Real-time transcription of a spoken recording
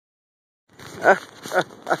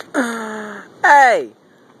Hey,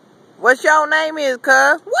 what's your name is,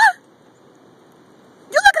 cuz? What?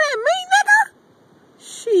 You looking at me, nigga?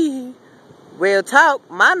 She. Real talk,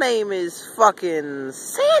 my name is fucking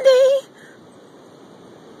Sandy.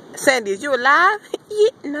 Sandy, is you alive?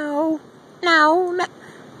 Yeah, no, not,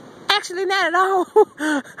 actually not at all.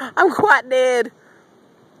 I'm quite dead.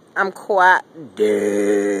 I'm quite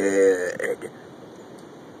dead.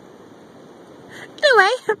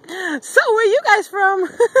 Anyway, so where you guys from?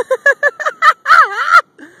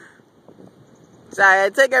 Sorry, I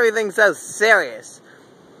take everything so serious.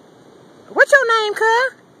 What's your name,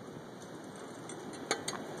 cuz?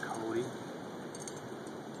 Cody.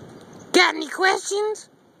 Got any questions?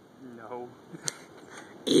 No.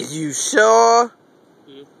 Is you sure?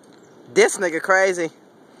 Yeah. This nigga crazy.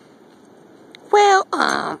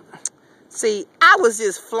 Well, see, I was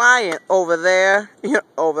just flying over there.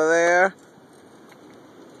 Over there.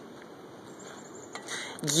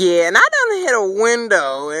 Yeah, and I done hit a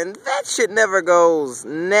window, and that shit never,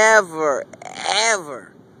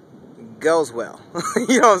 ever goes well.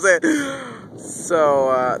 You know what I'm saying?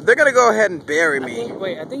 So, they're gonna go ahead and bury me.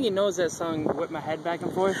 I think he knows that song, Whip My Head Back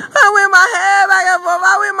and Forth. I whip my head back and forth,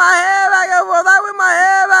 I whip my head back and forth, I whip my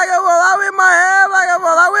head back and forth, I whip my head back and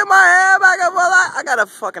forth, I whip my head back and forth. I got a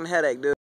fucking headache, dude.